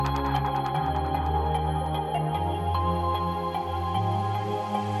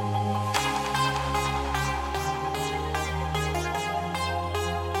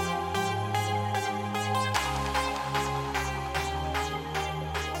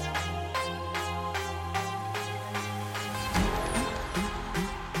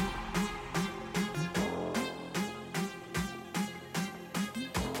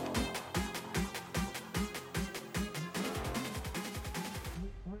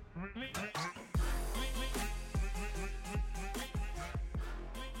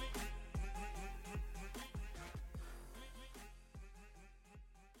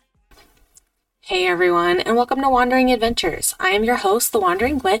Hey everyone, and welcome to Wandering Adventures. I am your host, The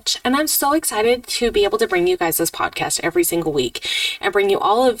Wandering Witch, and I'm so excited to be able to bring you guys this podcast every single week and bring you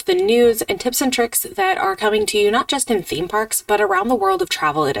all of the news and tips and tricks that are coming to you not just in theme parks, but around the world of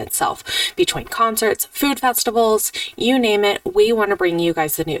travel in itself. Between concerts, food festivals, you name it, we want to bring you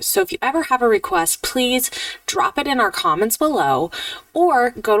guys the news. So if you ever have a request, please drop it in our comments below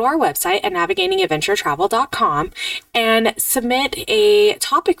or go to our website at navigatingadventuretravel.com and submit a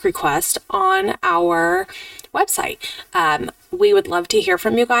topic request on our website. We would love to hear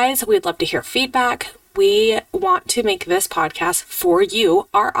from you guys. We'd love to hear feedback. We want to make this podcast for you,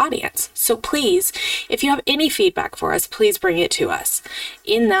 our audience. So please, if you have any feedback for us, please bring it to us.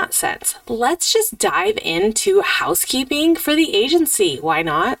 In that sense, let's just dive into housekeeping for the agency. Why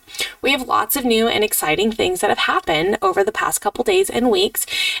not? We have lots of new and exciting things that have happened over the past couple days and weeks,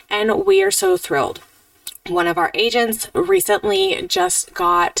 and we are so thrilled. One of our agents recently just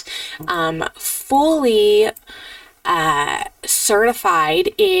got fully certified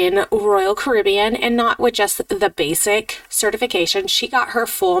in Royal Caribbean, and not with just the basic certification. She got her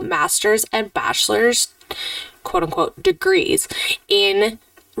full master's and bachelor's, quote unquote, degrees in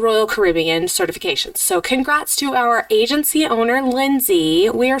Royal Caribbean certifications. So congrats to our agency owner,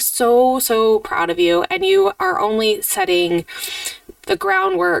 Lindsay. We are so proud of you, and you are only setting the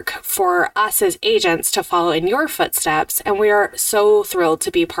groundwork for us as agents to follow in your footsteps, and we are so thrilled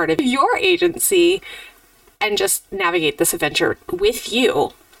to be part of your agency and just navigate this adventure with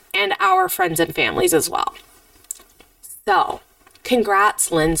you and our friends and families as well. So,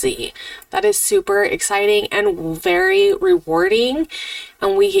 congrats, Lindsay. That is super exciting and very rewarding,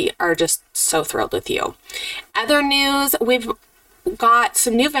 and we are just so thrilled with you. Other news, we've got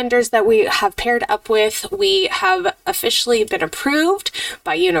some new vendors that we have paired up with. We have officially been approved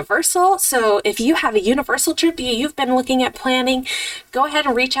by Universal. So if you have a Universal trip you've been looking at planning, go ahead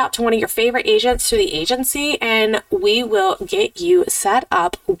and reach out to one of your favorite agents through the agency, and we will get you set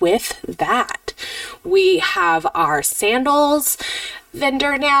up with that. We have our sandals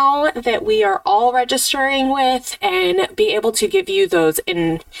vendor now that we are all registering with, and be able to give you those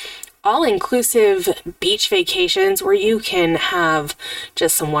in all-inclusive beach vacations where you can have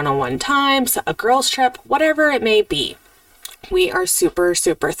just some one-on-one times, a girls trip, whatever it may be. We are super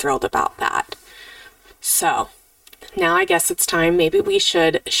thrilled about that. So now I guess it's time, maybe we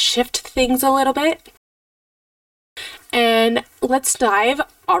should shift things a little bit, and let's dive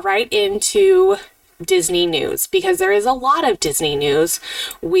right into Disney news, because there is a lot of Disney news.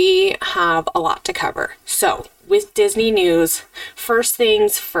 We have a lot to cover. So with Disney news, first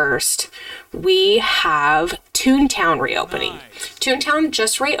things first, we have ToonTown reopening. Nice. ToonTown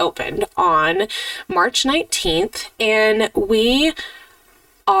just reopened on March 19th, and we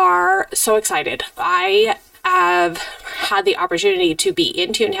are so excited. I have had the opportunity to be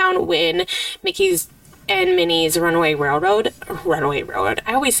in ToonTown when Mickey's and Minnie's Runaway Railroad,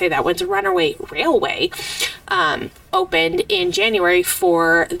 I always say that one's Runaway Railway, opened in January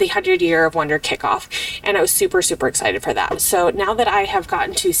for the 100 Year of Wonder kickoff, and I was super excited for that. So now that I have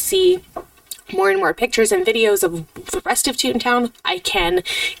gotten to see more and more pictures and videos of the rest of Toontown, I can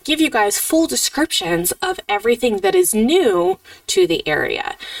give you guys full descriptions of everything that is new to the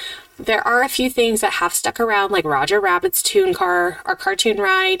area. There are a few things that have stuck around, like Roger Rabbit's Toon Car, our cartoon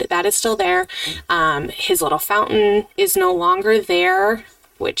ride, that is still there. His little fountain is no longer there,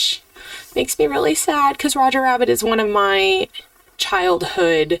 which makes me really sad because Roger Rabbit is one of my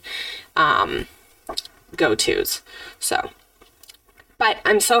childhood go-tos. But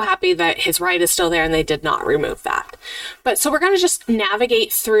I'm so happy that his ride is still there and they did not remove that. But so we're going to just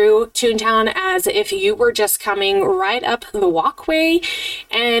navigate through Toontown as if you were just coming right up the walkway,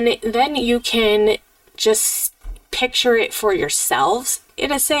 and then you can just picture it for yourselves,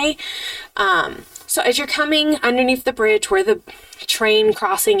 in a say. So as you're coming underneath the bridge where the train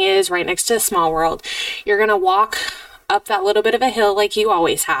crossing is, right next to Small World, you're going to walk up that little bit of a hill like you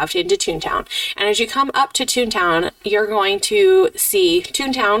always have into Toontown. And as you come up to Toontown, you're going to see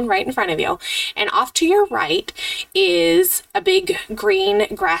Toontown right in front of you. And off to your right is a big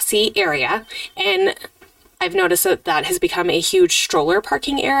green grassy area. And I've noticed that has become a huge stroller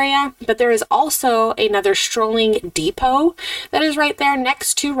parking area, but there is also another strolling depot that is right there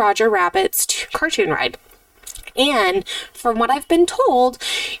next to Roger Rabbit's cartoon ride. And from what I've been told,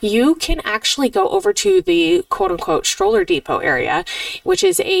 you can actually go over to the quote-unquote stroller depot area, which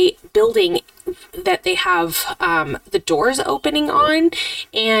is a building that they have the doors opening on,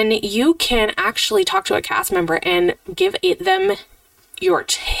 and you can actually talk to a cast member and give them your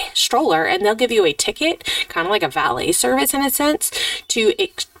stroller, and they'll give you a ticket, kind of like a valet service in a sense, to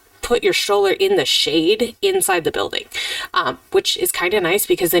put your stroller in the shade inside the building, which is kind of nice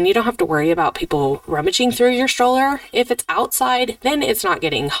because then you don't have to worry about people rummaging through your stroller. If it's outside, then it's not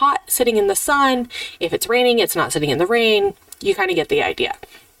getting hot sitting in the sun. If it's raining, it's not sitting in the rain. You kind of get the idea.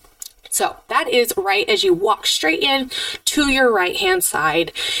 So that is right as you walk straight in to your right-hand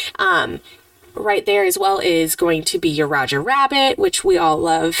side. Right there as well is going to be your Roger Rabbit, which we all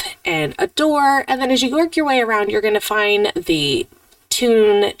love and adore. And then as you work your way around, you're going to find the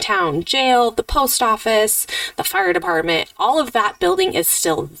ToonTown jail, the post office, the fire department. All of that building is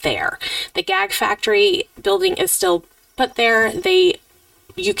still there. The gag factory building is still put there.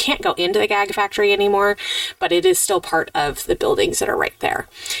 You can't go into the gag factory anymore, but it is still part of the buildings that are right there.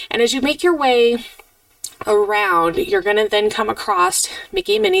 And as you make your way around, you're going to then come across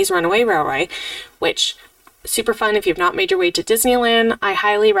Mickey and Minnie's Runaway Railway, which super fun. If you've not made your way to Disneyland, I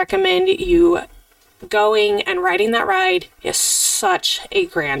highly recommend you going and riding that ride. Is such a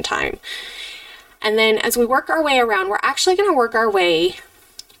grand time. And then as we work our way around, we're actually going to work our way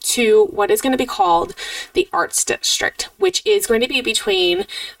to what is going to be called the Arts District, which is going to be between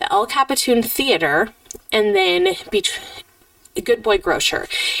the El Capitan Theater and then Good Boy Grocer.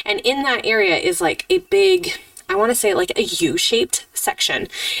 And in that area is like a big, I want to say like a U-shaped section.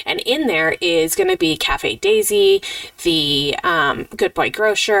 And in there is going to be Cafe Daisy, the Good Boy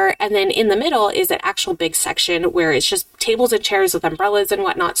Grocer, and then in the middle is an actual big section where it's just tables and chairs with umbrellas and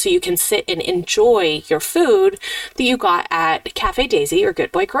whatnot, so you can sit and enjoy your food that you got at Cafe Daisy or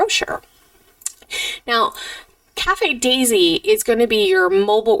Good Boy Grocer. Now, Cafe Daisy is going to be your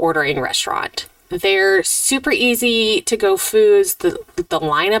mobile ordering restaurant. They're super easy to go foods. The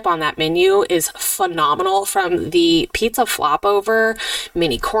lineup on that menu is phenomenal, from the pizza flop over,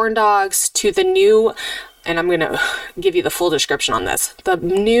 mini corn dogs, to the new, and I'm going to give you the full description on this, the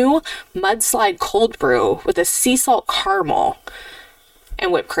new mudslide cold brew with a sea salt caramel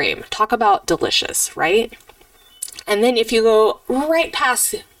and whipped cream. Talk about delicious, right? And then if you go right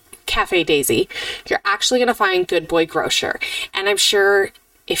past Cafe Daisy, you're actually going to find Good Boy Grocer. And I'm sure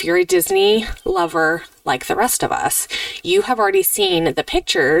if you're a Disney lover like the rest of us, you have already seen the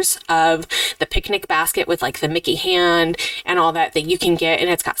pictures of the picnic basket with like the Mickey hand and all that you can get, and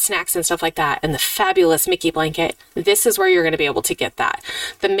it's got snacks and stuff like that, and the fabulous Mickey blanket. This is where you're going to be able to get that.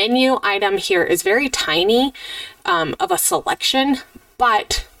 The menu item here is very tiny of a selection,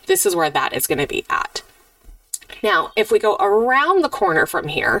 but this is where that is going to be at. Now, if we go around the corner from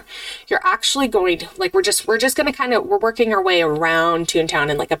here, you're actually going to, like, we're just going to we're working our way around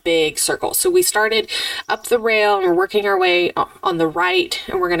Toontown in like a big circle. So we started up the rail and we're working our way on the right,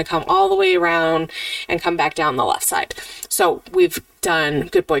 and we're going to come all the way around and come back down the left side. So we've done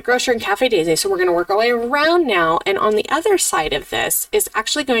Good Boy Grocer and Cafe Daisy. So we're going to work our way around now. And on the other side of this is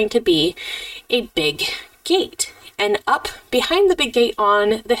actually going to be a big gate. And up behind the big gate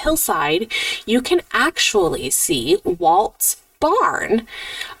on the hillside, you can actually see Walt's barn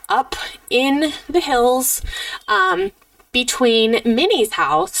up in the hills between Minnie's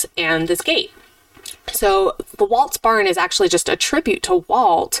house and this gate. So the Walt's barn is actually just a tribute to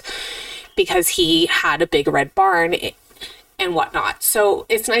Walt because he had a big red barn and whatnot. So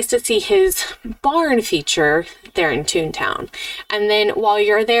it's nice to see his barn feature there in Toontown. And then while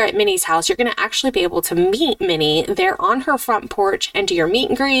you're there at Minnie's house, you're going to actually be able to meet Minnie there on her front porch and do your meet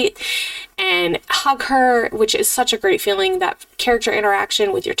and greet and hug her, which is such a great feeling. That character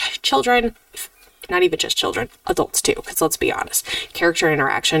interaction with your children, not even just children, adults too, because let's be honest, character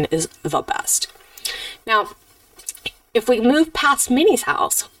interaction is the best. Now, if we move past Minnie's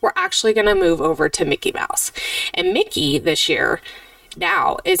house, we're actually going to move over to Mickey Mouse. And Mickey this year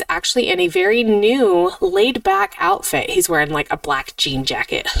now is actually in a very new laid back outfit. He's wearing like a black jean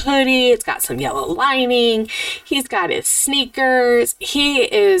jacket hoodie. It's got some yellow lining. He's got his sneakers. He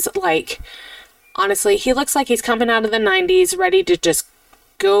is like, honestly, he looks like he's coming out of the 90s, ready to just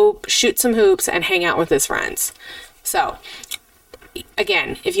go shoot some hoops and hang out with his friends. So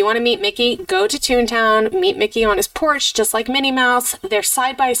again, if you want to meet Mickey, go to Toontown, meet Mickey on his porch, just like Minnie Mouse. Their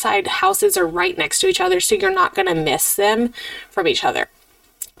side-by-side houses are right next to each other, so you're not going to miss them from each other.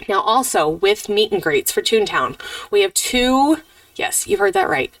 Now, also, with meet and greets for Toontown, we have two, yes, you heard that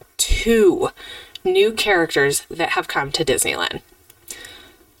right, two new characters that have come to Disneyland.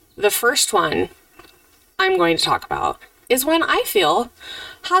 The first one I'm going to talk about is one I feel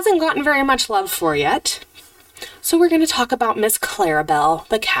hasn't gotten very much love for yet. So we're going to talk about Miss Clarabelle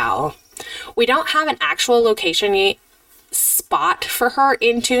the cow. We don't have an actual location spot for her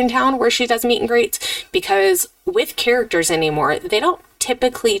in Toontown where she does meet and greets, because with characters anymore, they don't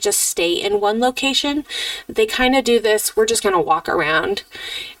typically just stay in one location. They kind of do this, we're just going to walk around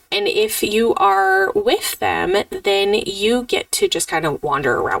And if you are with them, then you get to just kind of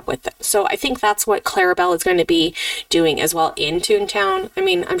wander around with them. So I think that's what Clarabelle is going to be doing as well in Toontown. I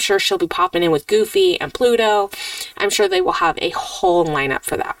mean, I'm sure she'll be popping in with Goofy and Pluto. I'm sure they will have a whole lineup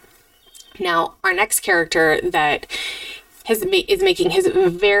for that. Now, our next character that is making his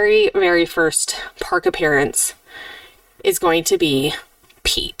very, very first park appearance is going to be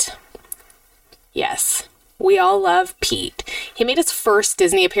Pete. Yes, we all love Pete. He made his first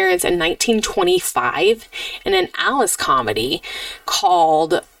Disney appearance in 1925 in an Alice comedy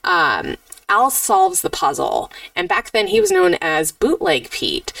called Alice Solves the Puzzle. And back then he was known as Bootleg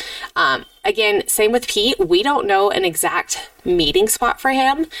Pete. Again, same with Pete. We don't know an exact meeting spot for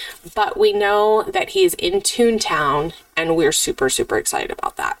him, but we know that he's in Toontown, and we're super, super excited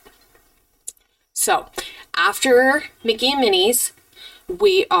about that. So after Mickey and Minnie's,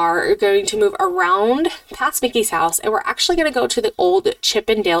 we are going to move around past Mickey's house, and we're actually going to go to the old Chip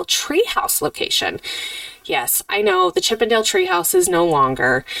 'n Dale Treehouse location. Yes, I know the Chip 'n Dale Treehouse is no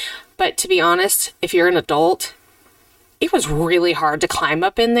longer, but to be honest, if you're an adult, it was really hard to climb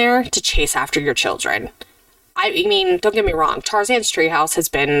up in there to chase after your children. I mean, don't get me wrong, Tarzan's Treehouse has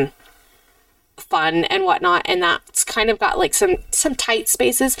been fun and whatnot, and that's kind of got like some tight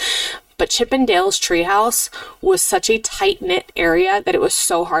spaces. But Chip 'n Dale's Treehouse was such a tight-knit area that it was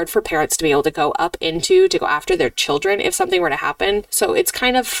so hard for parents to be able to go up into to go after their children if something were to happen. So it's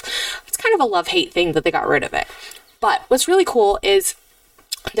kind of a love-hate thing that they got rid of it. But what's really cool is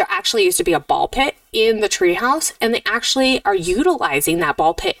there actually used to be a ball pit in the treehouse, and they actually are utilizing that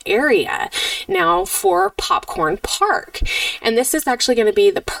ball pit area now for Popcorn Park. And this is actually going to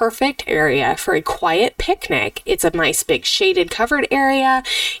be the perfect area for a quiet picnic. It's a nice big shaded covered area.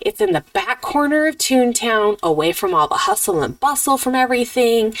 It's in the back corner of Toontown, away from all the hustle and bustle from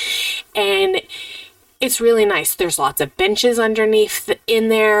everything. And it's really nice. There's lots of benches underneath in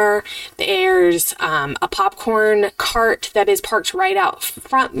there. There's a popcorn cart that is parked right out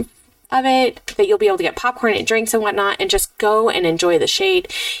front of it that you'll be able to get popcorn and drinks and whatnot and just go and enjoy the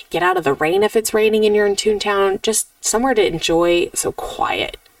shade. Get out of the rain if it's raining and you're in Toontown. Just somewhere to enjoy, so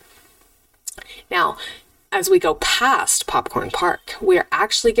quiet. Now, as we go past Popcorn Park, we're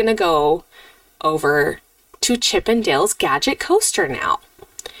actually going to go over to Chip 'n Dale's Gadget Coaster now.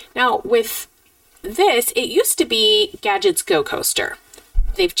 Now, with this, it used to be Gadget's Go Coaster.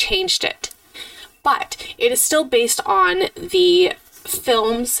 They've changed it. But it is still based on the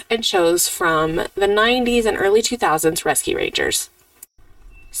films and shows from the 90s and early 2000s Rescue Rangers.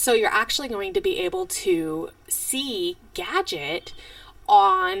 So you're actually going to be able to see Gadget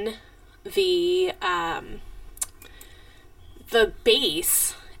on the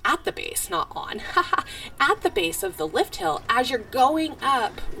base, at the base, not on, at the base of the lift hill as you're going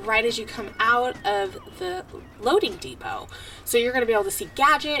up, right as you come out of the loading depot. So you're going to be able to see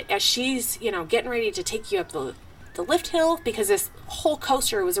Gadget as she's, getting ready to take you up the lift hill, because this whole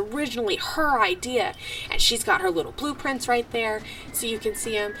coaster was originally her idea, and she's got her little blueprints right there so you can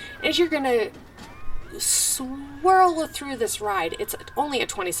see them. As you're going to swirl through this ride, it's only a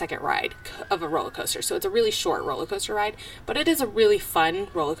 20-second ride of a roller coaster, so it's a really short roller coaster ride, but it is a really fun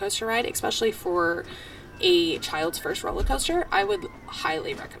roller coaster ride, especially for a child's first roller coaster. I would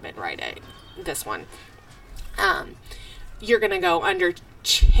highly recommend riding this one. You're going to go under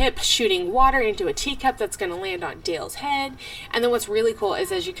Chip shooting water into a teacup that's going to land on Dale's head. And then what's really cool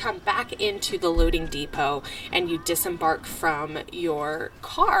is as you come back into the loading depot and you disembark from your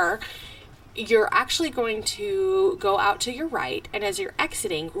car, you're actually going to go out to your right, and as you're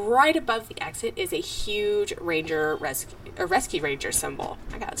exiting, right above the exit is a huge rescue ranger symbol.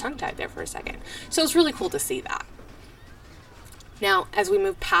 I got tongue-tied there for a second. So it's really cool to see that. Now, as we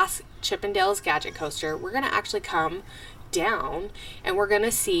move past Chip 'n Dale's Gadget Coaster, we're going to actually come down, and we're going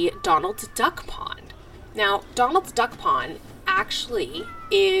to see Donald's Duck Pond. Now, Donald's Duck Pond actually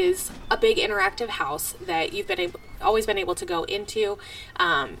is a big interactive house that you've always been able to go into.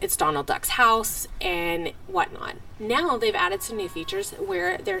 It's Donald Duck's house and whatnot. Now they've added some new features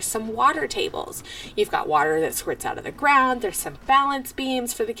where there's some water tables. You've got water that squirts out of the ground. There's some balance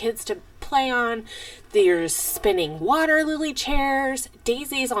beams for the kids to play on. There's spinning water lily chairs,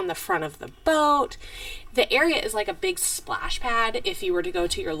 daisies on the front of the boat. The area is like a big splash pad. If you were to go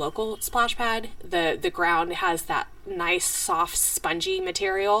to your local splash pad, the ground has that nice soft spongy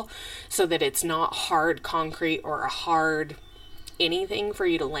material so that it's not hard concrete or a hard anything for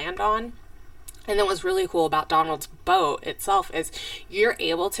you to land on. And then what's really cool about Donald's boat itself is you're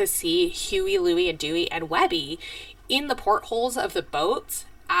able to see Huey, Louie, and Dewey and Webby in the portholes of the boats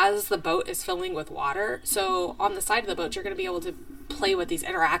as the boat is filling with water. So on the side of the boat, you're going to be able to play with these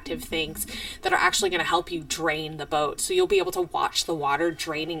interactive things that are actually going to help you drain the boat. So you'll be able to watch the water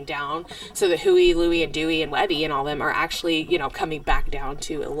draining down so that Huey, Louie, and Dewey, and Webby and all them are actually, you know, coming back down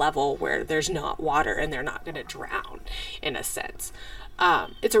to a level where there's not water and they're not going to drown, in a sense.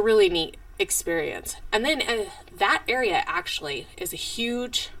 It's a really neat experience. And then that area actually has a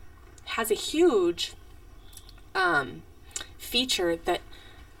huge feature that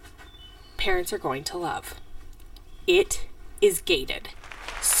parents are going to love. It is gated.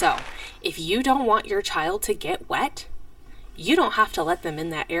 So if you don't want your child to get wet, you don't have to let them in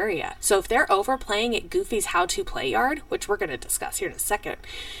that area. So if they're overplaying at Goofy's How to Play Yard, which we're going to discuss here in a second,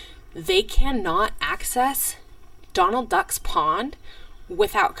 they cannot access Donald Duck's pond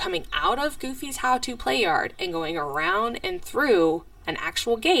without coming out of Goofy's How to Play Yard and going around and through an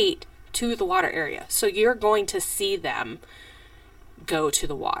actual gate to the water area. So you're going to see them go to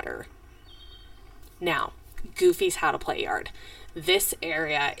the water. Now, Goofy's How to Play Yard. This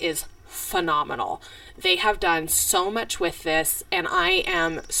area is phenomenal. They have done so much with this, and I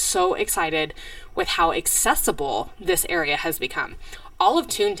am so excited with how accessible this area has become. All of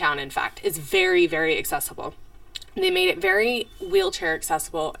Toontown, in fact, is very, very accessible. They made it very wheelchair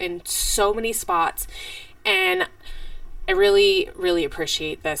accessible in so many spots, and I really, really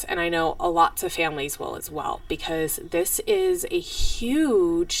appreciate this, and I know lots of families will as well, because this is a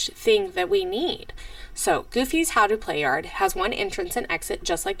huge thing that we need. So Goofy's How to Play Yard has one entrance and exit,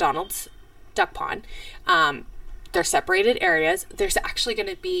 just like Donald's Duck Pond. They're separated areas. There's actually going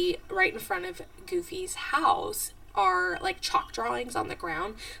to be right in front of Goofy's house are like chalk drawings on the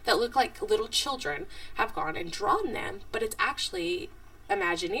ground that look like little children have gone and drawn them, but it's actually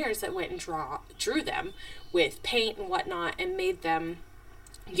Imagineers that went and drew them with paint and whatnot and made them,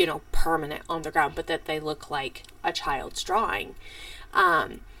 you know, permanent on the ground, but that they look like a child's drawing.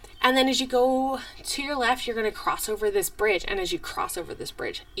 And then as you go to your left, you're going to cross over this bridge. And as you cross over this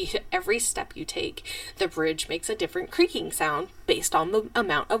bridge, every step you take, the bridge makes a different creaking sound based on the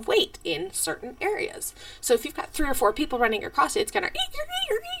amount of weight in certain areas. So if you've got 3 or 4 people running across it, it's going to,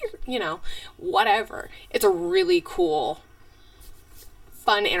 you know, whatever. It's a really cool,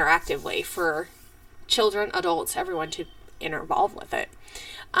 fun, interactive way for children, adults, everyone to involve with it.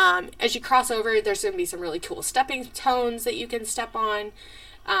 As you cross over, there's going to be some really cool stepping stones that you can step on.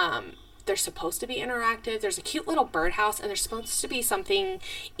 They're supposed to be interactive. There's a cute little birdhouse, and there's supposed to be something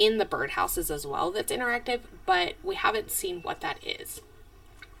in the birdhouses as well that's interactive, but we haven't seen what that is.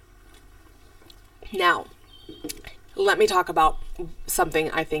 Now, let me talk about something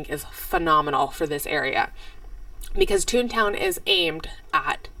I think is phenomenal for this area, because Toontown is aimed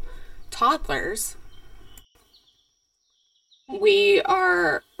at toddlers. We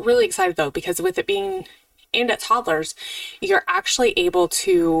are really excited though, because with it being aimed at toddlers, you're actually able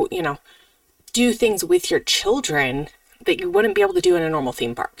to, you know, do things with your children that you wouldn't be able to do in a normal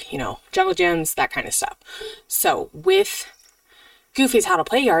theme park, you know, jungle gyms, that kind of stuff. So with Goofy's How to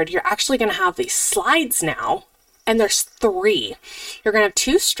Play Yard, you're actually going to have these slides now, and there's 3. You're going to have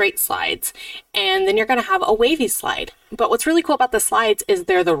 2 straight slides, and then you're going to have a wavy slide. But what's really cool about the slides is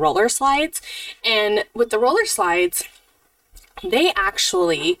they're the roller slides, and with the roller slides, they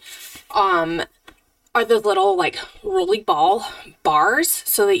actually, are those little like rolly ball bars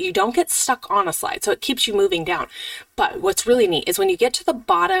so that you don't get stuck on a slide. So it keeps you moving down. But what's really neat is when you get to the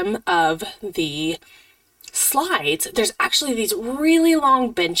bottom of the slides, there's actually these really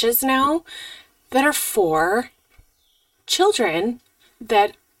long benches now that are for children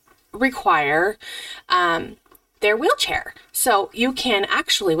that require their wheelchair. So you can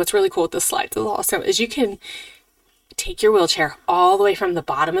actually, what's really cool with the slides is awesome, is you can take your wheelchair all the way from the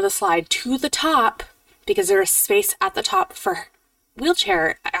bottom of the slide to the top, because there is space at the top for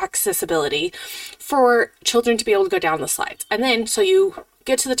wheelchair accessibility for children to be able to go down the slides. And then, so you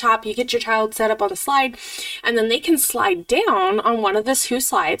get to the top, you get your child set up on the slide, and then they can slide down on one of the 2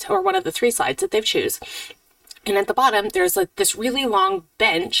 slides, or one of the 3 slides that they've choose. And at the bottom, there's like this really long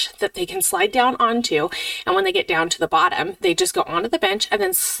bench that they can slide down onto. And when they get down to the bottom, they just go onto the bench and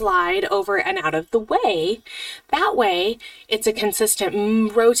then slide over and out of the way. That way, it's a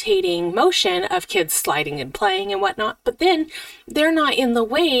consistent rotating motion of kids sliding and playing and whatnot. But then they're not in the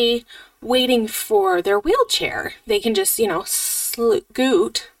way waiting for their wheelchair. They can just, you know,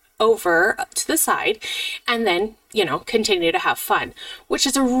 scoot over to the side and then, you know, continue to have fun, which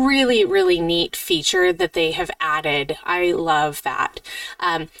is a really, really neat feature that they have added. I love that.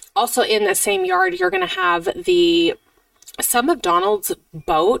 Also in the same yard, you're going to have some of Donald's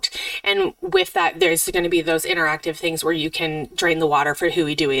boat, and with that, there's going to be those interactive things where you can drain the water for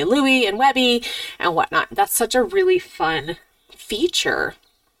Huey, Dewey, and Louie, and Webby, and whatnot. That's such a really fun feature.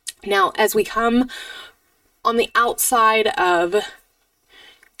 Now, as we come on the outside of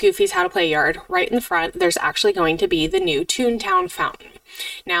Goofy's How to Play Yard, right in the front, there's actually going to be the new ToonTown fountain.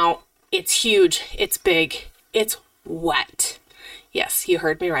 Now, it's huge, it's big, it's wet. Yes, you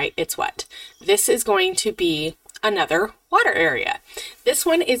heard me right, it's wet. This is going to be another water area. This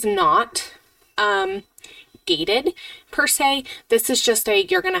one is not gated per se. This is just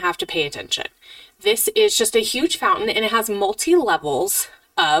you're going to have to pay attention. This is just a huge fountain, and it has multi-levels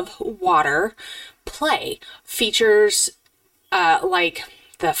of water play. Features like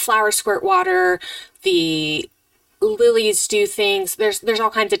the flower squirt water, the lilies do things. There's all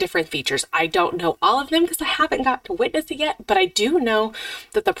kinds of different features. I don't know all of them because I haven't got to witness it yet, but I do know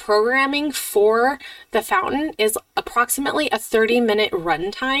that the programming for the fountain is approximately a 30-minute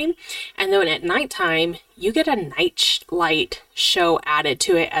run time, and then at nighttime you get a night light show added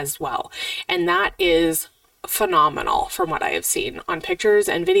to it as well, and that is phenomenal from what I have seen on pictures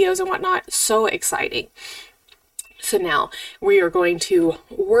and videos and whatnot. So exciting. So now we are going to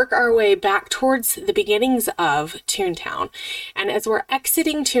work our way back towards the beginnings of Toontown. And as we're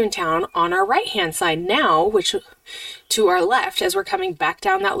exiting Toontown on our right-hand side now, which to our left, as we're coming back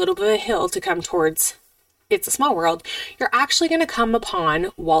down that little bit of a hill to come towards It's a Small World, you're actually going to come upon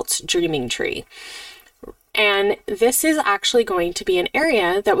Walt's Dreaming Tree. And this is actually going to be an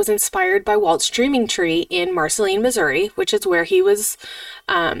area that was inspired by Walt's Dreaming Tree in Marceline, Missouri, which is where he was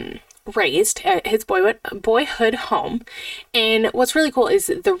raised at his boyhood home. And what's really cool is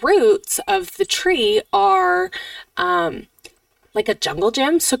the roots of the tree are like a jungle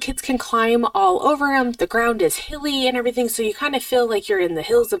gym, so kids can climb all over them. The ground is hilly and everything, so you kind of feel like you're in the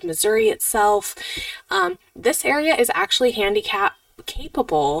hills of Missouri itself. This area is actually handicap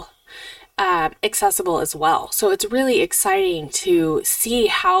capable, accessible as well. So it's really exciting to see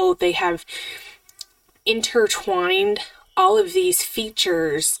how they have intertwined all of these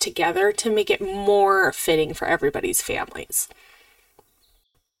features together to make it more fitting for everybody's families.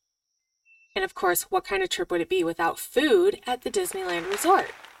 And of course, what kind of trip would it be without food at the Disneyland Resort,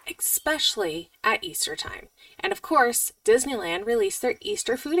 especially at Easter time? And of course, Disneyland released their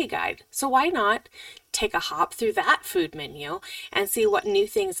Easter foodie guide. So why not take a hop through that food menu and see what new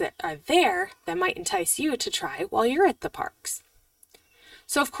things that are there that might entice you to try while you're at the parks.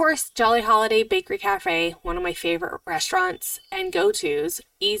 So of course, Jolly Holiday Bakery Cafe, one of my favorite restaurants and go-tos,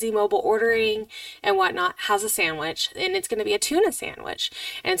 easy mobile ordering and whatnot, has a sandwich, and it's going to be a tuna sandwich.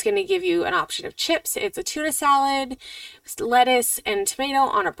 And it's going to give you an option of chips. It's a tuna salad, lettuce, and tomato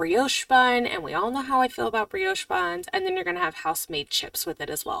on a brioche bun, and we all know how I feel about brioche buns. And then you're going to have house-made chips with it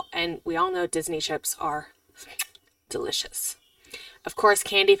as well. And we all know Disney chips are delicious. Of course,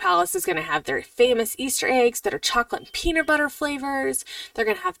 Candy Palace is going to have their famous Easter eggs that are chocolate and peanut butter flavors. They're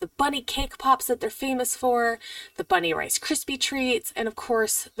going to have the bunny cake pops that they're famous for, the bunny Rice Krispie treats, and of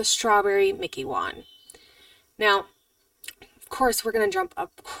course, the strawberry Mickey wand. Now, of course, we're going to jump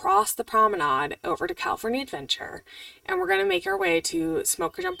across the promenade over to California Adventure, and we're going to make our way to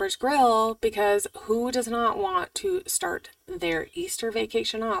Smoker Jumper's Grill, because who does not want to start their Easter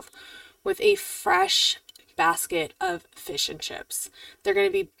vacation off with a fresh basket of fish and chips? They're going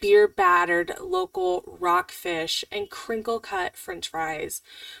to be beer battered local rockfish and crinkle cut french fries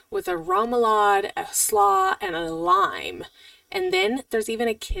with a remoulade, a slaw, and a lime. And then there's even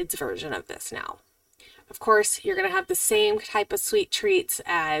a kids version of this now. Of course, you're going to have the same type of sweet treats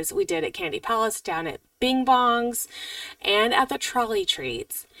as we did at Candy Palace down at Bing Bong's and at the Trolley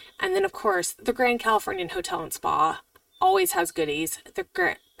Treats. And then of course, the Grand Californian Hotel and Spa always has goodies. The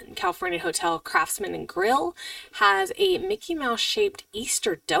Grand California Hotel Craftsman and Grill has a Mickey Mouse shaped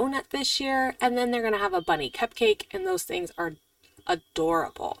Easter donut this year, and then they're going to have a bunny cupcake, and those things are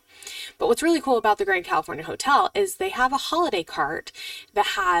adorable. But what's really cool about the Grand California Hotel is they have a holiday cart that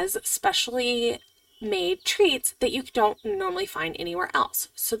has specially made treats that you don't normally find anywhere else.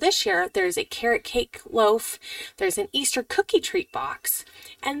 So this year there's a carrot cake loaf, there's an Easter cookie treat box,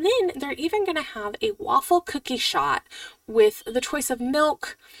 and then they're even going to have a waffle cookie shot with the choice of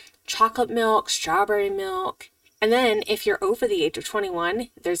milk, chocolate milk, strawberry milk, and then if you're over the age of 21,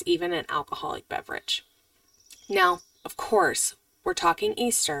 there's even an alcoholic beverage. Now, of course, we're talking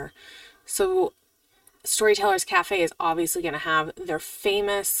Easter, so Storytellers Cafe is obviously going to have their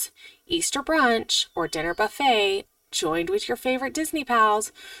famous Easter brunch or dinner buffet joined with your favorite Disney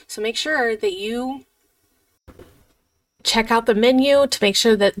pals. So make sure that you check out the menu to make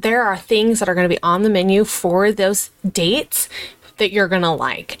sure that there are things that are going to be on the menu for those dates that you're going to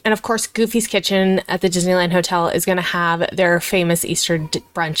like. And of course, Goofy's Kitchen at the Disneyland Hotel is going to have their famous Easter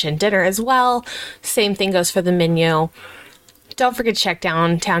brunch and dinner as well. Same thing goes for the menu. Don't forget to check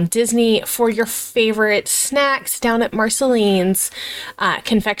Downtown Disney for your favorite snacks down at Marceline's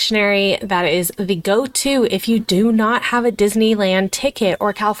Confectionery. That is the go-to if you do not have a Disneyland ticket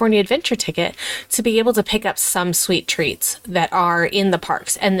or California Adventure ticket to be able to pick up some sweet treats that are in the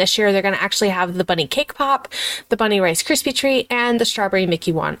parks. And this year they're going to actually have the Bunny Cake Pop, the Bunny Rice Krispie Treat, and the Strawberry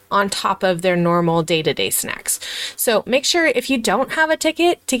Mickey one on top of their normal day-to-day snacks. So make sure if you don't have a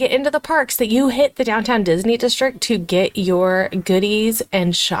ticket to get into the parks that you hit the Downtown Disney District to get your goodies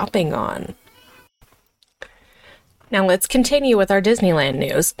and shopping on. Now let's continue with our Disneyland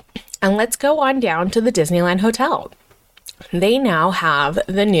news, and let's go on down to the Disneyland Hotel. They now have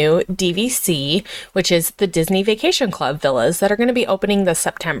the new DVC, which is the Disney Vacation Club villas that are going to be opening this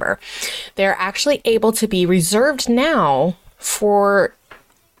September. They're actually able to be reserved now for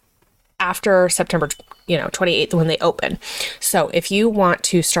after September 28th when they open. So if you want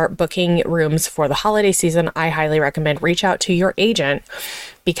to start booking rooms for the holiday season, I highly recommend reach out to your agent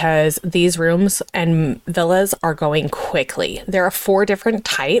because these rooms and villas are going quickly. There are 4 different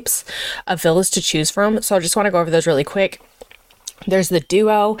types of villas to choose from. So I just want to go over those really quick. There's the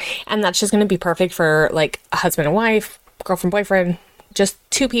duo, and that's just going to be perfect for like a husband and wife, girlfriend, boyfriend, just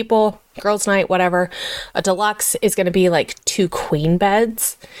 2 people, girls' night, whatever. A deluxe is going to be like 2 queen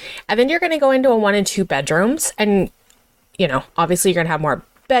beds. And then you're going to go into a 1 and 2 bedrooms. And, obviously you're going to have more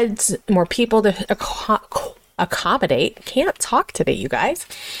beds, more people to accommodate. Can't talk today, you guys.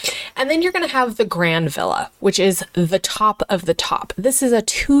 And then you're going to have the Gran Villa, which is the top of the top. This is a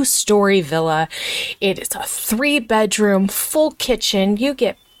 2-story villa. It is a 3-bedroom, full kitchen. You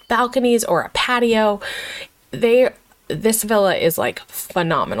get balconies or a patio. This villa is like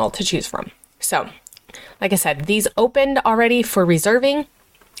phenomenal to choose from. So, like I said, these opened already for reserving.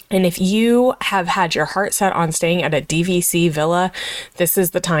 And if you have had your heart set on staying at a DVC villa, this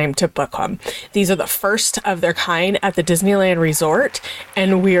is the time to book them. These are the first of their kind at the Disneyland Resort.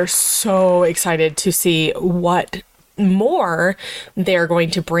 And we are so excited to see what more they're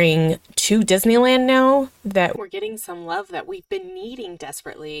going to bring to Disneyland now that we're getting some love that we've been needing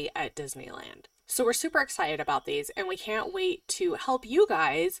desperately at Disneyland. So we're super excited about these, and we can't wait to help you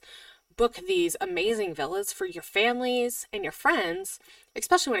guys book these amazing villas for your families and your friends,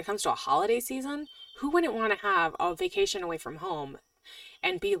 especially when it comes to a holiday season. Who wouldn't want to have a vacation away from home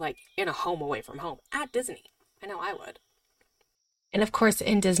and be like in a home away from home at Disney? I know I would. And of course,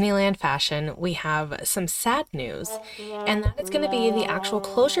 in Disneyland fashion, we have some sad news, and that is going to be the actual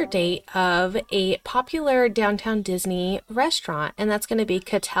closure date of a popular downtown Disney restaurant, and that's going to be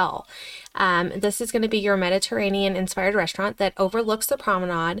Cattell. This is going to be your Mediterranean-inspired restaurant that overlooks the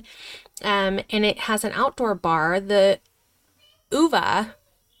promenade, and it has an outdoor bar, the Uve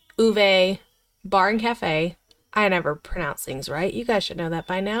Bar and Cafe. I never pronounce things right. You guys should know that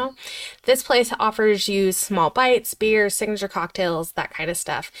by now. This place offers you small bites, beers, signature cocktails, that kind of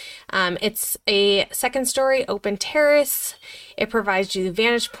stuff. It's a 2nd-story open terrace. It provides you the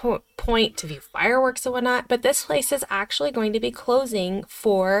vantage point to view fireworks and whatnot. But this place is actually going to be closing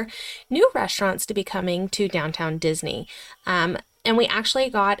for new restaurants to be coming to downtown Disney. And we actually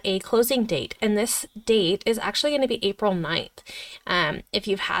got a closing date, and this date is actually going to be April 9th. If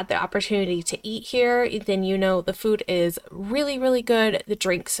you've had the opportunity to eat here, then you know the food is really, really good. The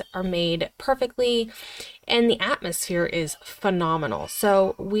drinks are made perfectly, and the atmosphere is phenomenal.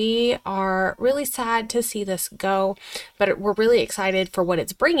 So we are really sad to see this go, but we're really excited for what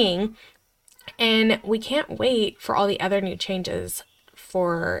it's bringing, and we can't wait for all the other new changes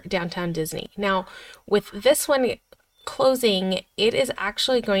for downtown Disney. Now, with this one closing, it is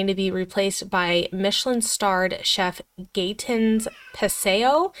actually going to be replaced by Michelin-starred chef Gaetan's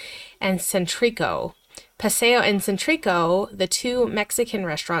Paseo and Centrico. Paseo and Centrico, the 2 Mexican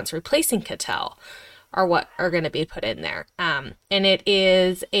restaurants replacing Cattell, are what are going to be put in there. And it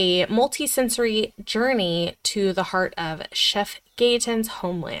is a multi-sensory journey to the heart of Chef Gaetan's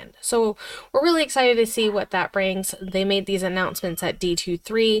homeland. So we're really excited to see what that brings. They made these announcements at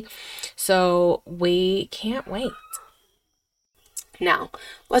D23, so we can't wait. Now,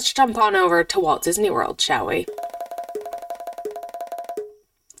 let's jump on over to Walt Disney World, shall we?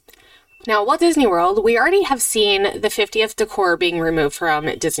 Now, Walt Disney World, we already have seen the 50th decor being removed from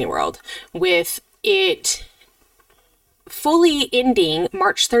Disney World, with it fully ending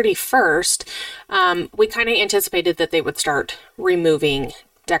March 31st. We kind of anticipated that they would start removing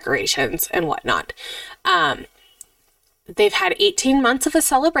decorations and whatnot. They've had 18 months of a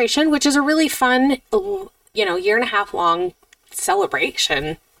celebration, which is a really fun, year and a half long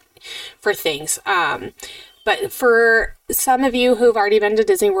celebration for things. But for some of you who've already been to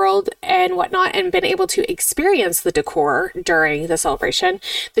Disney World and whatnot and been able to experience the decor during the celebration,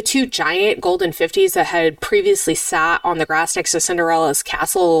 the 2 giant golden 50s that had previously sat on the grass next to Cinderella's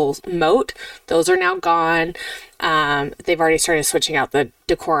castle moat, those are now gone. They've already started switching out the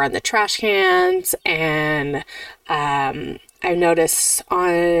decor on the trash cans, and I've noticed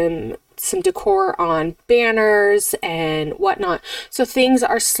on some decor on banners and whatnot. So things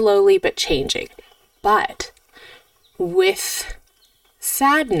are slowly but changing. But with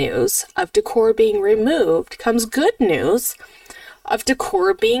sad news of decor being removed comes good news of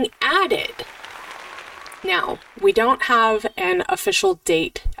decor being added. Now, we don't have an official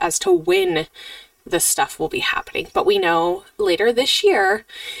date as to when this stuff will be happening, but we know later this year,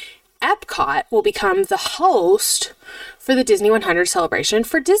 Epcot will become the host for the Disney 100 celebration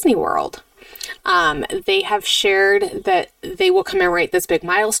for Disney World. They have shared that they will commemorate this big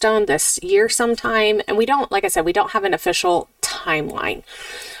milestone this year sometime, and we don't, like I said, we don't have an official timeline,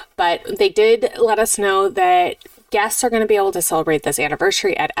 but they did let us know that guests are going to be able to celebrate this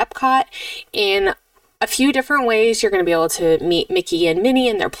anniversary at Epcot in a few different ways. You're going to be able to meet Mickey and Minnie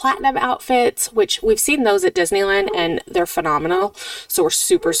in their platinum outfits, which we've seen those at Disneyland and they're phenomenal. So we're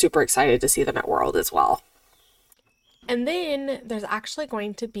super, super excited to see them at World as well. And then there's actually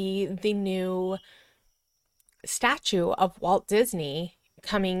going to be the new statue of Walt Disney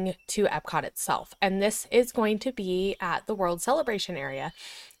coming to Epcot itself. And this is going to be at the World Celebration area.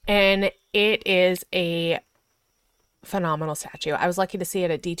 And it is a phenomenal statue. I was lucky to see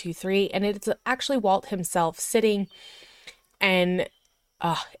it at D23, and it's actually Walt himself sitting, and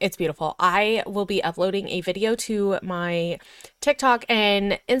it's beautiful. I will be uploading a video to my TikTok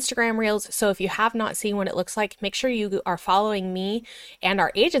and Instagram reels, so if you have not seen what it looks like, make sure you are following me and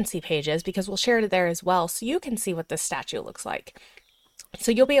our agency pages, because we'll share it there as well, so you can see what this statue looks like.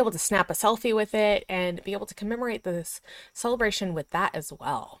 So you'll be able to snap a selfie with it and be able to commemorate this celebration with that as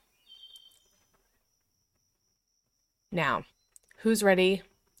well. Now, who's ready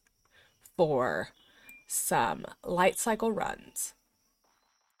for some light cycle runs?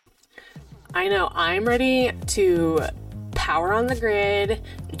 I know I'm ready to power on the grid,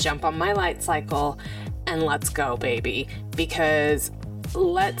 jump on my light cycle, and let's go, baby. Because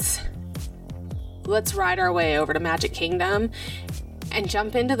let's ride our way over to Magic Kingdom and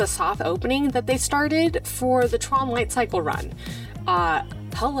jump into the soft opening that they started for the Tron light cycle run.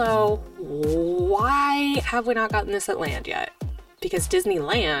 Hello, why have we not gotten this at Land yet? Because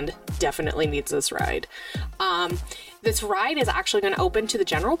Disneyland definitely needs this ride. This ride is actually going to open to the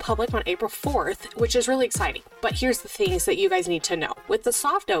general public on April 4th, which is really exciting. But here's the things that you guys need to know. With the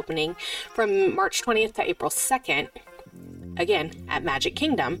soft opening from March 20th to April 2nd, again, at Magic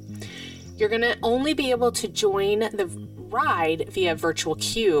Kingdom, you're going to only be able to join the ride via virtual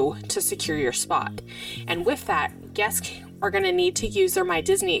queue to secure your spot. And with that, guests are going to need to use their My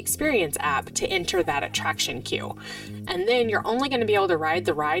Disney Experience app to enter that attraction queue. And then you're only going to be able to ride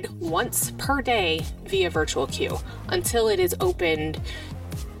the ride once per day via virtual queue until it is opened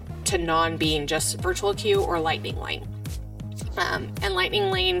to non-being just virtual queue or Lightning Lane. And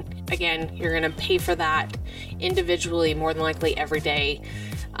Lightning Lane, again, you're going to pay for that individually, more than likely every day,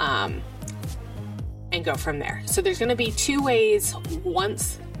 and go from there. So there's going to be 2 ways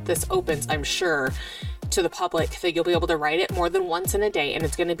once this opens, I'm sure, to the public that you'll be able to ride it more than once in a day, and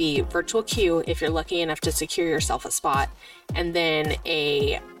it's going to be virtual queue if you're lucky enough to secure yourself a spot, and then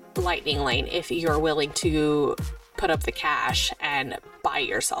a Lightning Lane if you're willing to put up the cash and buy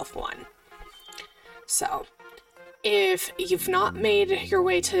yourself one. So if you've not made your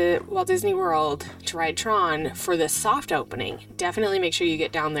way to Walt Disney World to ride Tron for this soft opening, definitely make sure you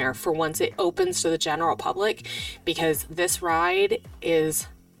get down there for once it opens to the general public, because this ride is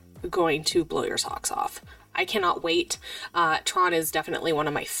going to blow your socks off. I cannot wait. Tron is definitely one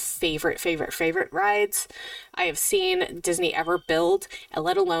of my favorite rides I have seen Disney ever build,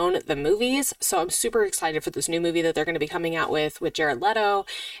 let alone the movies. So I'm super excited for this new movie that they're going to be coming out with Jared Leto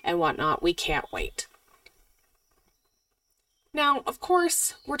and whatnot. We can't wait. Now, of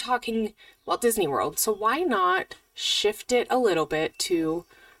course, we're talking Walt Disney World, so why not shift it a little bit to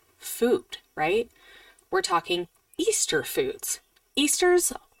food, right? We're talking Easter foods.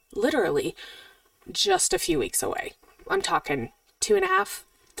 Easter's literally just a few weeks away. I'm talking 2.5,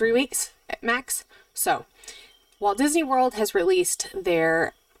 3 weeks at max. So, Walt Disney World has released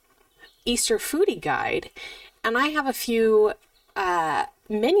their Easter foodie guide, and I have a few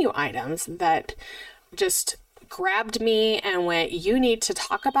menu items that just grabbed me and went, you need to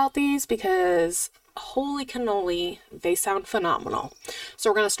talk about these because holy cannoli, they sound phenomenal. So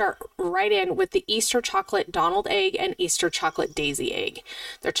we're going to start right in with the Easter chocolate Donald egg and Easter chocolate Daisy egg.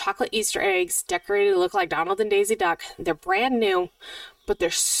 They're chocolate Easter eggs decorated to look like Donald and Daisy Duck. They're brand new, but they're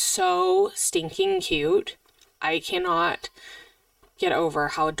so stinking cute. I cannot get over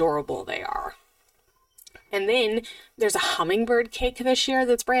how adorable they are. And then there's a hummingbird cake this year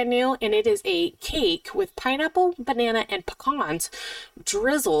that's brand new, and it is a cake with pineapple, banana, and pecans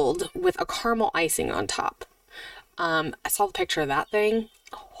drizzled with a caramel icing on top. I saw the picture of that thing.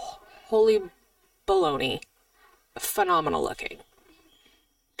 Holy baloney. Phenomenal looking.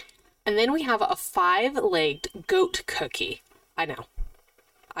 And then we have a 5-legged goat cookie. I know.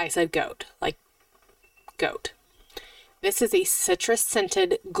 I said goat, like goat. This is a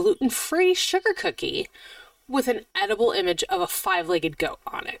citrus-scented, gluten-free sugar cookie with an edible image of a 5-legged goat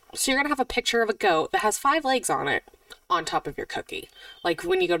on it. So you're going to have a picture of a goat that has 5 legs on it on top of your cookie. Like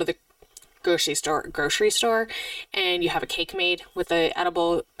when you go to the grocery store and you have a cake made with the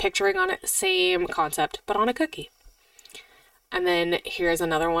edible picturing on it, same concept, but on a cookie. And then here's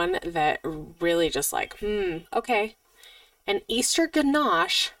another one that really just like, okay. An Easter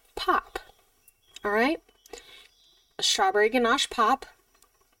ganache pop. All right? A strawberry ganache pop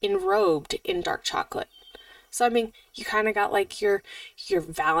enrobed in dark chocolate. So, I mean, you kind of got like your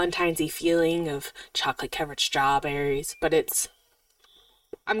Valentine's-y feeling of chocolate-covered strawberries, but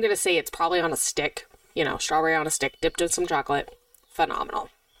I'm going to say it's probably on a stick, strawberry on a stick, dipped in some chocolate. Phenomenal.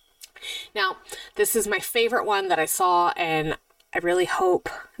 Now, this is my favorite one that I saw, and I really hope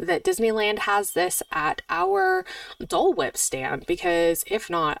that Disneyland has this at our Dole Whip stand, because if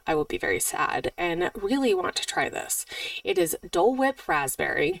not, I will be very sad and really want to try this. It is Dole Whip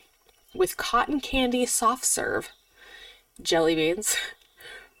raspberry with cotton candy soft serve, jelly beans,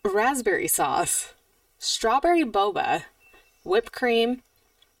 raspberry sauce, strawberry boba, whipped cream,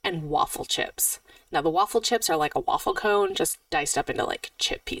 and waffle chips. Now, the waffle chips are like a waffle cone, just diced up into like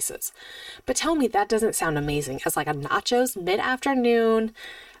chip pieces. But tell me that doesn't sound amazing as like a nachos mid-afternoon.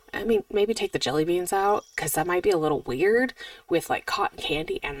 I mean, maybe take the jelly beans out, because that might be a little weird with like cotton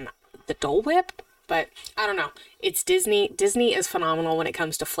candy and the Dole Whip. But I don't know. It's Disney. Disney is phenomenal when it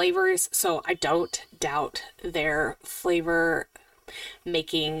comes to flavors, so I don't doubt their flavor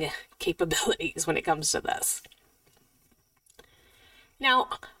making capabilities when it comes to this. Now,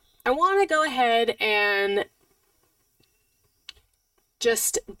 I want to go ahead and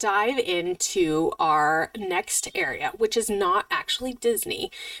just dive into our next area, which is not actually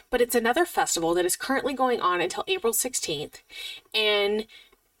Disney, but it's another festival that is currently going on until April 16th. And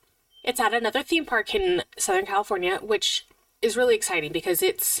it's at another theme park in Southern California, which is really exciting because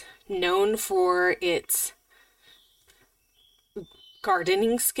it's known for its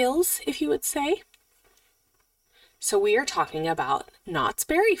gardening skills, if you would say. So we are talking about Knott's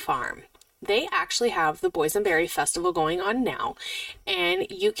Berry Farm. They actually have the Boysenberry Festival going on now, and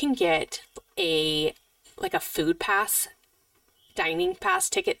you can get a food pass, dining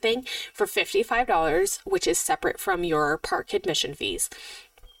pass ticket thing for $55, which is separate from your park admission fees.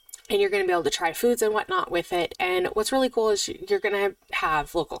 And you're going to be able to try foods and whatnot with it. And what's really cool is you're going to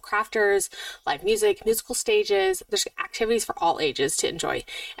have local crafters, live music, musical stages. There's activities for all ages to enjoy.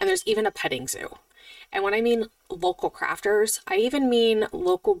 And there's even a petting zoo. And when I mean local crafters, I even mean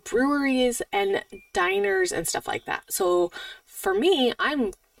local breweries and diners and stuff like that. So for me,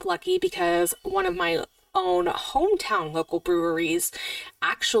 I'm lucky because one of my own hometown local breweries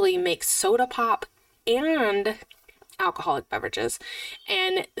actually makes soda pop and alcoholic beverages,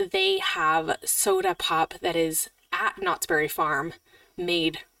 and they have soda pop that is at Knott's Berry Farm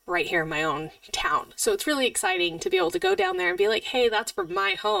made right here in my own town. So it's really exciting to be able to go down there and be like, hey, that's from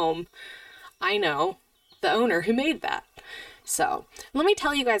my home. I know the owner who made that. So let me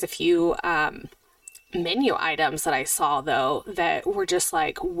tell you guys a few menu items that I saw though that were just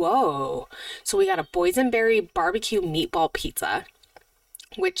like, whoa. So we got a boysenberry barbecue meatball pizza,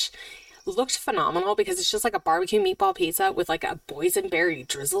 which looked phenomenal because it's just like a barbecue meatball pizza with like a boysenberry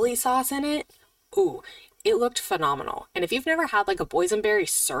drizzly sauce in it. Ooh, it looked phenomenal. And if you've never had like a boysenberry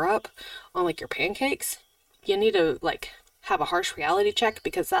syrup on like your pancakes, you need to like have a harsh reality check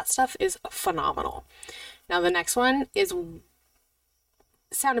because that stuff is phenomenal. Now the next one is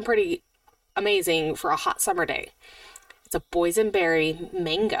sounding pretty amazing for a hot summer day. It's a boysenberry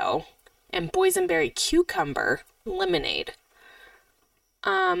mango and boysenberry cucumber lemonade.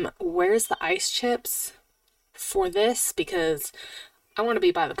 Where's the ice chips for this? Because I want to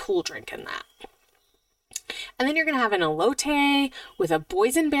be by the pool drinking that. And then you're going to have an elote with a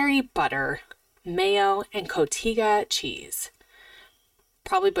boysenberry butter, mayo, and Cotija cheese.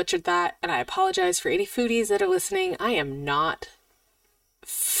 Probably butchered that, and I apologize for any foodies that are listening. I am not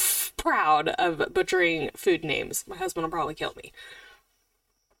proud of butchering food names. My husband will probably kill me.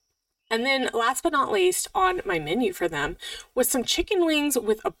 And then last but not least on my menu for them was some chicken wings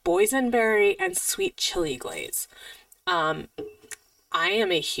with a boysenberry and sweet chili glaze. I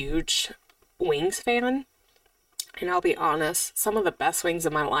am a huge wings fan, and I'll be honest, some of the best wings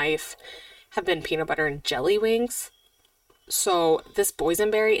in my life have been peanut butter and jelly wings. So this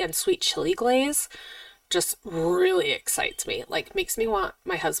boysenberry and sweet chili glaze just really excites me. Like, makes me want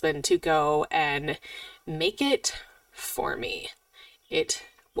my husband to go and make it for me. It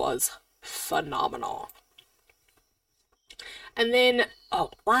was phenomenal. And then,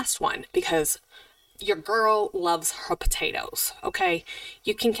 last one, because your girl loves her potatoes, okay?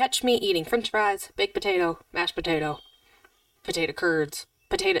 You can catch me eating french fries, baked potato, mashed potato, potato curds,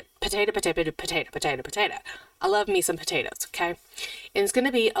 potato. I love me some potatoes, okay? And it's going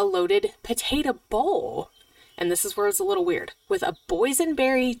to be a loaded potato bowl. And this is where it's a little weird. With a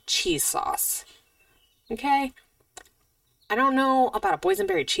boysenberry cheese sauce. Okay? I don't know about a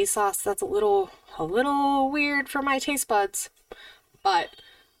boysenberry cheese sauce. That's a little weird for my taste buds. But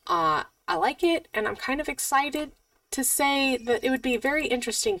I like it, and I'm kind of excited to say that it would be very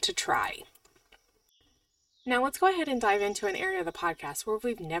interesting to try. Now let's go ahead and dive into an area of the podcast where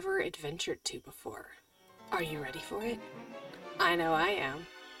we've never adventured to before. Are you ready for it? I know I am.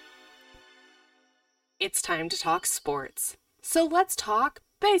 It's time to talk sports. So let's talk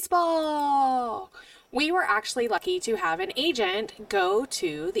baseball! We were actually lucky to have an agent go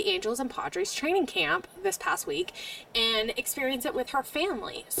to the Angels and Padres training camp this past week and experience it with her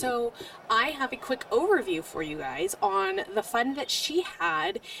family. So I have a quick overview for you guys on the fun that she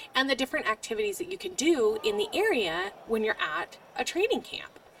had and the different activities that you can do in the area when you're at a training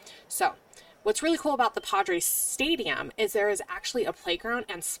camp. So what's really cool about the Padres Stadium is there is actually a playground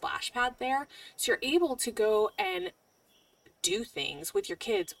and splash pad there. So you're able to go and do things with your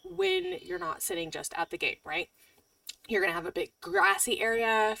kids when you're not sitting just at the gate, right? You're going to have a big grassy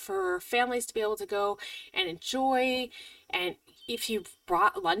area for families to be able to go and enjoy. And if you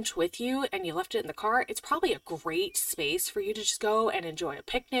brought lunch with you and you left it in the car, it's probably a great space for you to just go and enjoy a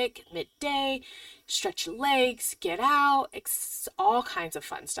picnic midday, stretch your legs, get out, all kinds of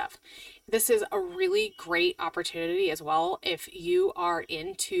fun stuff. This is a really great opportunity as well if you are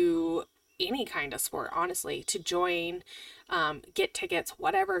into any kind of sport, honestly, to join, get tickets,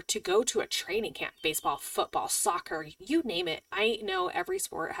 whatever, to go to a training camp, baseball, football, soccer, you name it. I know every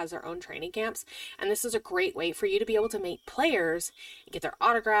sport has their own training camps, and this is a great way for you to be able to meet players, get their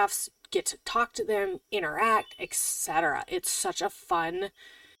autographs, get to talk to them, interact, etc. It's such a fun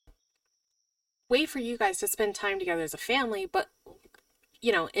way for you guys to spend time together as a family, but,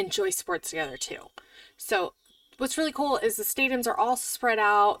 enjoy sports together too. So what's really cool is the stadiums are all spread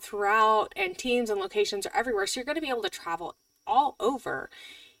out throughout, and teams and locations are everywhere. So you're going to be able to travel all over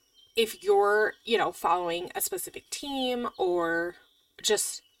if you're, following a specific team or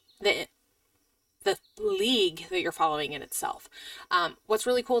just the league that you're following in itself. What's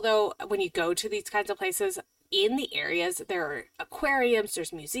really cool though, when you go to these kinds of places in the areas, there are aquariums,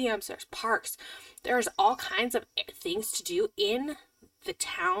 there's museums, there's parks, there's all kinds of things to do in the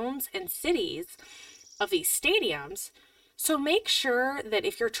towns and cities of these stadiums. So make sure that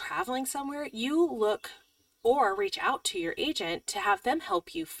if you're traveling somewhere, you look or reach out to your agent to have them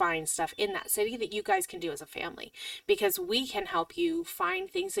help you find stuff in that city that you guys can do as a family, because we can help you find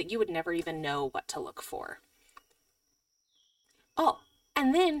things that you would never even know what to look for. Oh,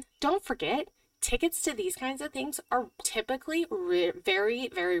 and then don't forget, tickets to these kinds of things are typically very,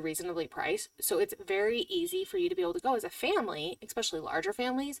 very reasonably priced. So it's very easy for you to be able to go as a family, especially larger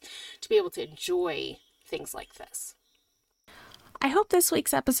families, to be able to enjoy things like this. I hope this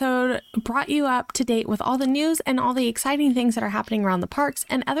week's episode brought you up to date with all the news and all the exciting things that are happening around the parks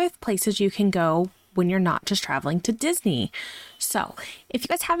and other places you can go when you're not just traveling to Disney. So if you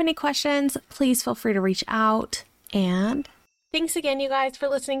guys have any questions, please feel free to reach out. And thanks again, you guys, for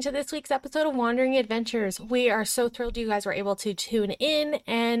listening to this week's episode of Wandering Adventures. We are so thrilled you guys were able to tune in,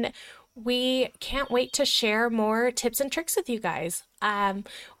 and we can't wait to share more tips and tricks with you guys.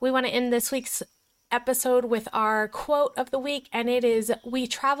 We want to end this week's episode with our quote of the week, and it is, "We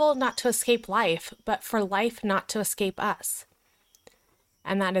travel not to escape life, but for life not to escape us."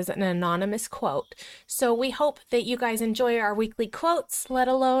 And that is an anonymous quote. So we hope that you guys enjoy our weekly quotes, let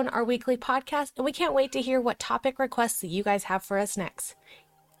alone our weekly podcast, and we can't wait to hear what topic requests that you guys have for us next.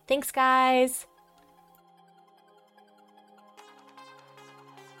 Thanks, guys.